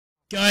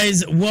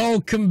Guys,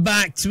 welcome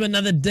back to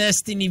another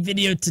Destiny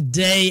video.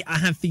 Today I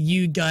have for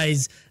you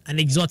guys an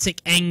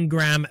exotic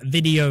engram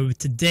video.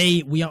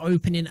 Today we are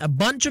opening a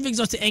bunch of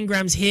exotic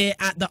engrams here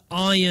at the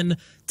Iron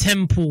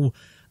Temple.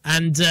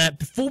 And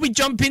before we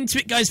jump into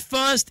it, guys,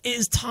 first it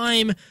is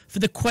time for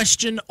the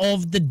question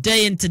of the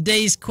day. And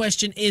today's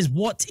question is,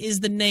 what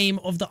is the name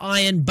of the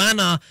Iron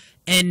Banner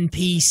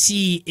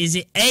NPC? Is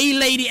it A,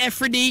 Lady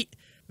Ephrodite,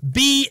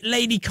 B,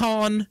 Lady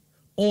Khan,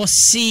 or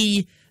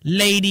C,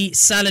 Lady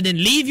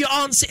Saladin? Leave your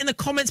answer in the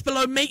comments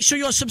below. Make sure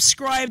you're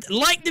subscribed,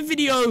 like the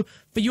video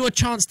for your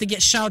chance to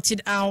get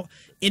shouted out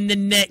in the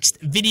next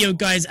video,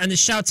 guys. And the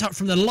shout out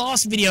from the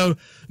last video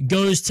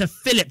goes to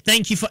Philip.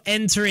 Thank you for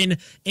entering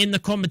in the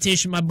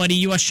competition, my buddy.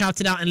 You are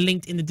shouted out and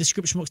linked in the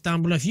description box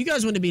down below. If you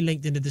guys want to be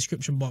linked in the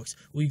description box,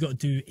 all you got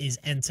to do is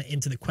enter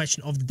into the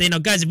question of the day. Now,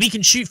 guys, if we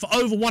can shoot for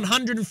over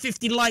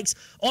 150 likes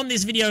on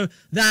this video,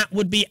 that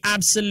would be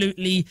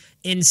absolutely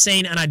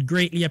insane, and I'd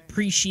greatly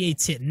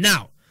appreciate it.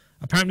 Now,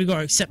 apparently, we've got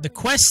to accept the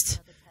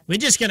quest. We're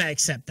just going to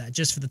accept that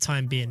just for the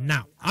time being.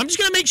 Now, I'm just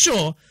going to make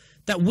sure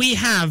that we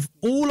have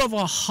all of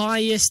our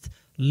highest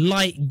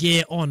light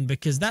gear on,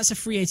 because that's a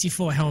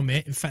 384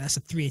 helmet. In fact, that's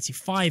a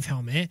 385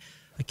 helmet.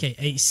 Okay,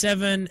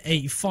 87,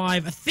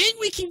 85. I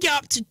think we can get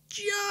up to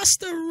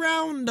just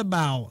around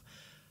about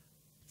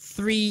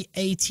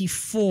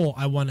 384,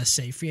 I want to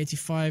say.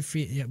 385,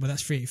 yeah, well,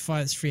 that's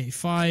 385, that's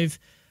 385.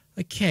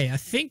 Okay, I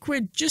think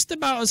we're just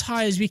about as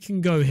high as we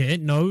can go here.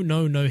 No,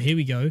 here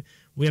we go.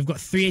 We have got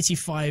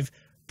 385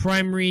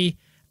 primary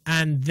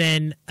and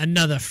then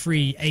another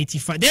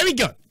 385. There we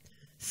go.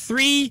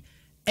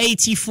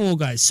 384,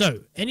 guys. So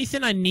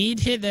anything I need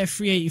here, they're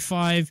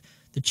 385.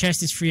 The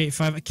chest is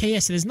 385. Okay, yeah,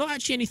 so there's not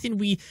actually anything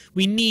we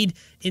need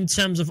in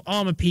terms of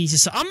armor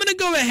pieces. So I'm going to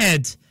go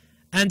ahead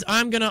and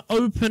I'm going to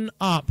open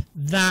up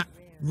that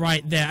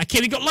right there.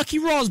 Okay, we got Lucky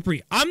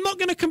Raspberry. I'm not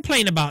going to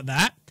complain about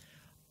that.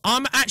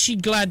 I'm actually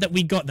glad that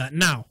we got that.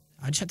 Now,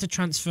 I just had to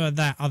transfer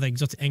that other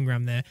exotic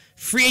engram there.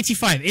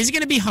 385. Is it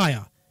going to be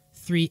higher?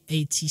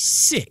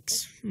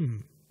 386.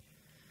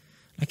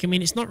 Like, I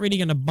mean, it's not really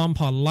going to bump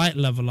our light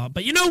level up.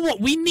 But you know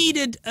what? We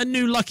needed a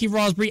new Lucky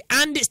Raspberry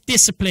and its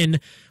discipline,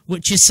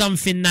 which is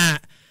something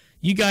that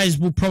you guys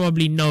will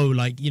probably know.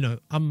 Like, you know,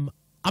 I'm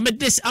an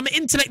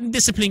intellect and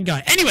discipline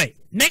guy. Anyway,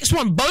 next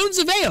one, Bones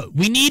of Ao.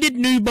 We needed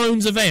new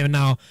Bones of Ao.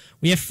 Now,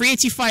 we have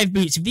 385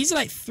 boots. If these are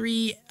like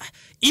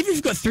even if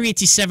we've got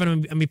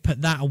 387 and we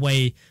put that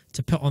away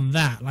to put on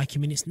that, like, I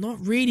mean, it's not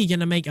really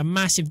going to make a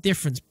massive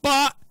difference.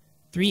 But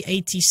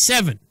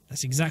 387,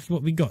 that's exactly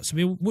what we got.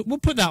 So we'll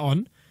put that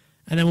on,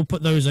 and then we'll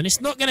put those on. It's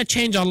not going to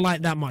change our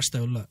light that much,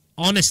 though. Look,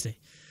 honestly.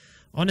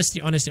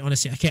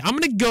 Okay, I'm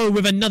going to go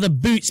with another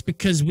boots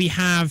because we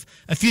have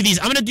a few of these.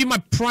 I'm going to do my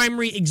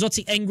primary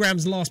exotic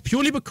engrams last,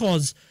 purely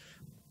because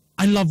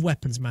I love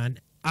weapons,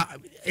 man.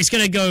 It's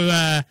going to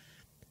go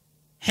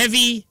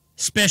heavy,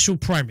 special,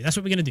 primary. That's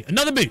what we're going to do.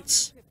 Another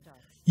boots.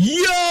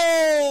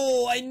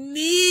 Yo! I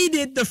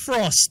needed the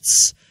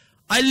frosts.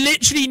 I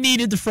literally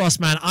needed the frost,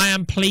 man. I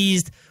am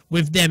pleased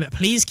with them.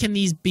 Please, can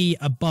these be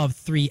above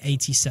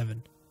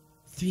 387?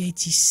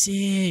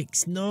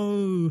 386.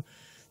 No.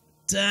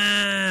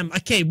 Damn.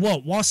 Okay,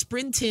 what? While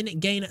sprinting,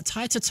 gain a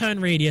tighter turn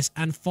radius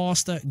and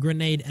faster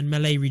grenade and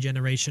melee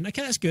regeneration.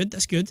 Okay, that's good.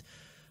 That's good.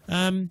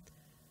 I mean,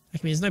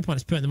 there's no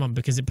point in putting them on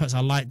because it puts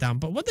our light down.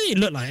 But what do they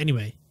look like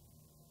anyway?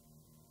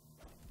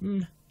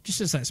 Just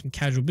looks like some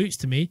casual boots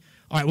to me.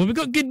 Alright, well, we've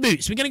got good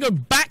boots. We're going to go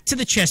back to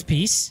the chest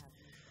piece.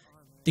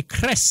 The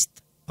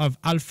crest of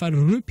Alpha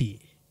Rupi.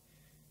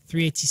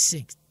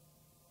 386.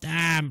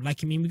 Damn.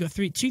 Like, I mean, we've got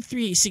two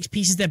 386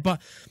 pieces there.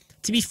 But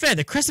to be fair,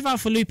 the crest of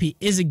Alpha Lupi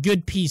is a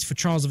good piece for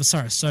Trials of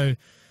Osiris. So, and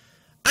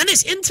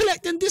it's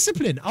intellect and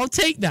discipline. I'll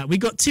take that. We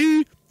got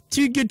two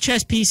good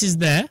chest pieces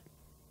there.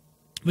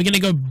 We're going to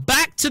go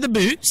back to the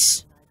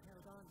boots.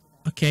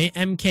 Okay,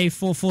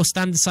 MK44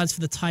 standard size for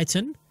the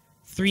Titan.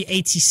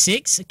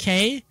 386.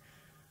 Okay.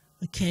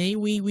 Okay,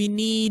 we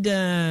need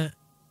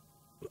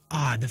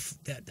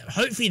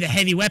hopefully the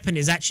heavy weapon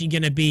is actually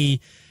going to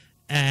be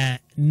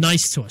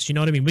nice to us, you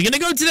know what I mean? We're going to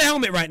go to the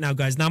helmet right now,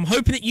 guys. Now, I'm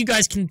hoping that you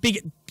guys can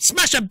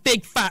smash a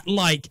big fat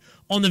like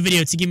on the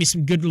video to give me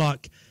some good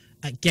luck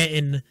at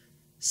getting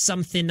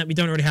something that we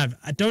don't already have.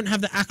 I don't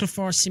have the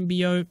Aclifar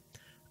symbiote,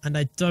 and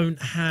I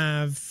don't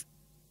have...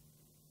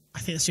 I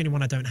think that's the only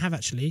one I don't have,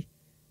 actually.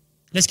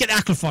 Let's get the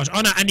Aclifar.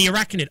 Oh, no, and the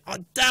Arachnid. Oh,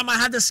 damn, I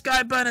had the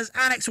Skyburner's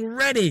Annex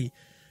already.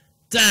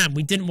 Damn,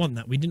 we didn't want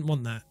that. We didn't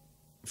want that.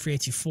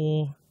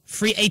 384.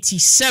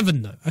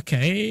 387, though.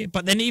 Okay,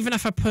 but then even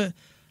if I put...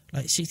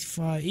 like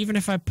 65, even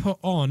if I put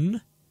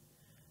on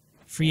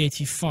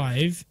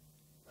 385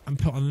 and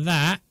put on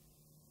that,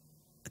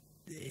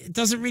 it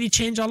doesn't really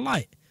change our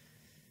light.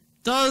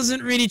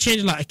 Doesn't really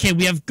change the light. Okay,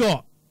 we are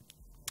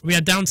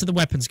down to the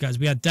weapons, guys.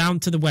 We are down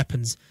to the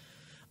weapons.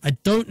 I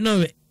don't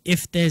know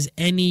if there's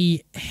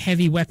any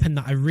heavy weapon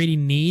that I really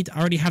need. I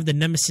already have the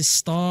Nemesis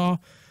Star.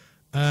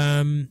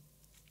 Yeah,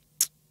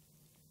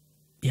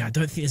 I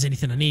don't think there's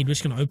anything I need. We're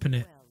just going to open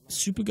it.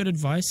 Super good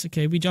advice.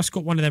 Okay, we just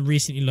got one of them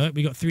recently. Look,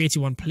 we got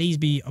 381. Please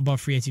be above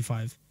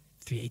 385.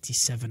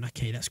 387.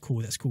 Okay, that's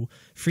cool. That's cool.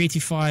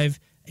 385,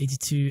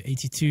 82,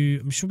 82.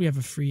 I'm sure we have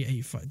a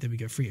 385. There we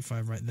go.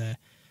 385 right there.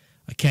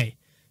 Okay.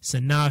 So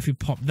now if we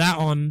pop that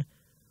on,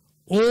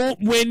 oh,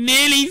 we're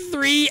nearly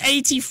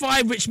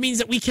 385, which means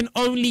that we can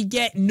only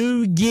get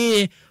new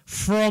gear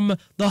from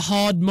the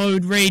hard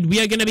mode raid.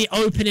 We are going to be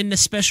opening the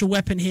special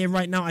weapon here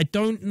right now. I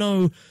don't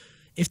know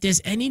if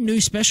there's any new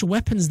special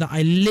weapons that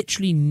I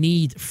literally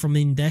need from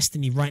in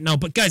Destiny right now.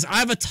 But guys, I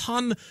have a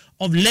ton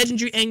of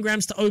legendary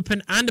engrams to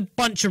open and a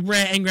bunch of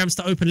rare engrams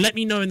to open. Let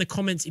me know in the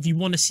comments if you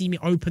want to see me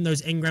open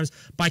those engrams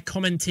by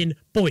commenting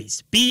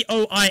boys.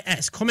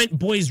 B-O-I-S. Comment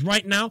boys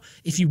right now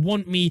if you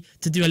want me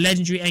to do a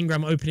legendary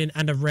engram opening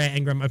and a rare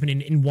engram opening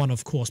in one,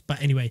 of course.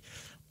 But anyway,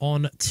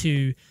 on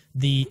to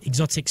the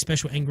exotic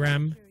special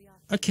engram.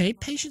 Okay,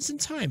 patience and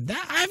time.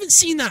 That I haven't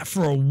seen that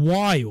for a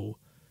while.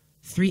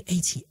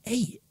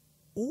 388.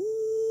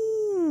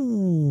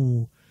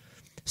 Ooh.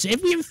 So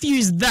if we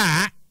infuse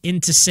that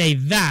into, say,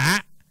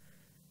 that,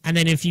 and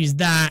then infuse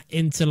that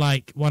into,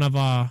 like, one of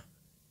our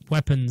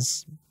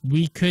weapons,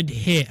 we could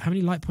hit... How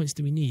many light points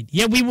do we need?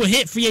 Yeah, we will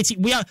hit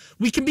 380.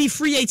 We can be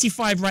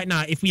 385 right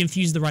now if we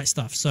infuse the right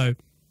stuff. So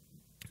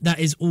that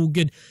is all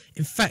good.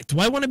 In fact, do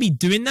I want to be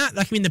doing that?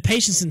 Like, I mean, the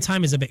patience and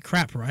time is a bit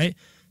crap, right?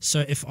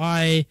 So if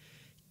I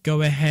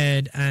go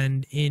ahead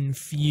and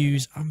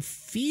infuse... I'm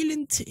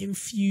feeling to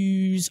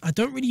infuse... I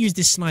don't really use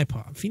this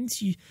sniper. I'm feeling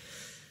to...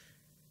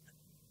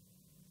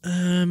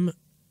 I'm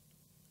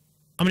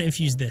going to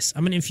infuse this.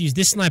 I'm going to infuse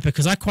this sniper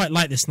because I quite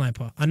like this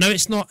sniper. I know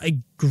it's not a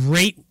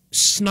great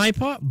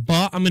sniper,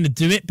 but I'm going to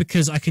do it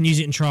because I can use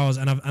it in trials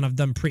and I've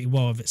done pretty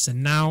well with it. So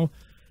now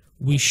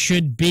we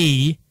should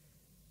be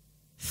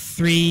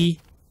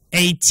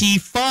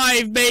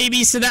 385,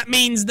 baby. So that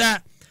means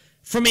that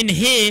from in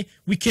here,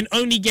 we can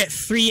only get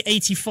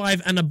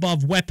 385 and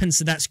above weapons,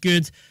 so that's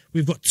good.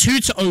 We've got 2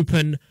 to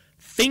open.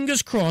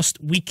 Fingers crossed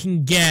we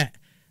can get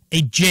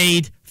a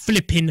Jade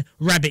flipping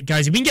rabbit,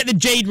 guys. If we can get the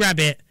Jade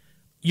rabbit,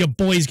 your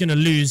boy's going to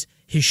lose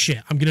his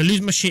shit. I'm going to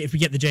lose my shit if we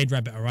get the Jade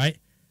rabbit, all right?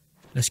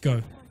 Let's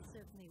go.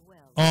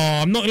 Oh,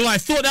 I'm not going to lie. I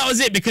thought that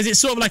was it because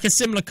it's sort of like a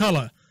similar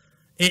color.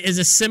 It is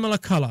a similar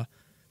color.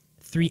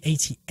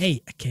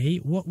 388. Okay,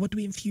 what do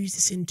we infuse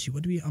this into?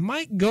 What do we... I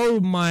might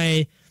go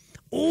my...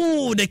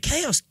 Oh, the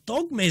Chaos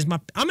Dogma is my...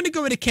 I'm going to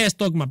go with the Chaos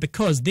Dogma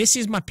because this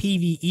is my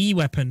PvE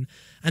weapon.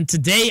 And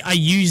today I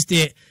used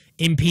it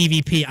in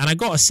PvP. And I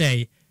got to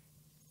say,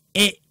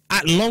 it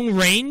at long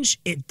range,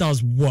 it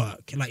does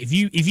work. Like, if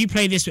you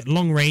play this with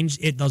long range,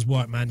 it does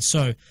work, man.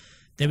 So,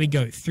 there we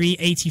go.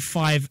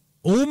 385,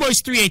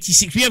 almost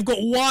 386. We have got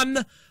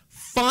one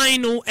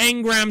final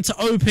engram to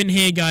open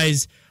here,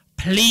 guys.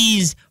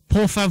 Please,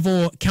 por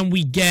favor, can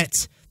we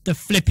get... the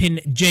flipping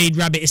Jade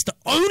Rabbit? It's the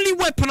only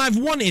weapon I've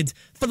wanted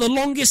for the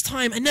longest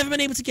time and never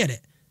been able to get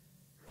it.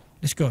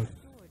 Let's go.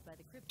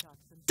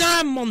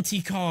 Damn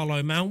Monte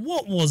Carlo, man.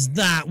 What was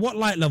that? What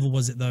light level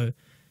was it, though?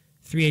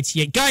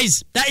 388.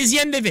 Guys, that is the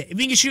end of it. If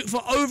we can shoot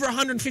for over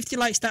 150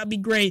 likes, that would be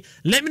great.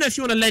 Let me know if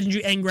you want a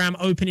legendary engram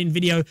opening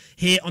video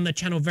here on the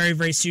channel very,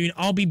 very soon.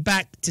 I'll be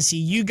back to see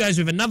you guys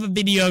with another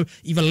video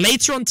either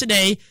later on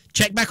today,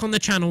 check back on the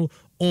channel,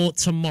 or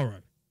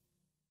tomorrow.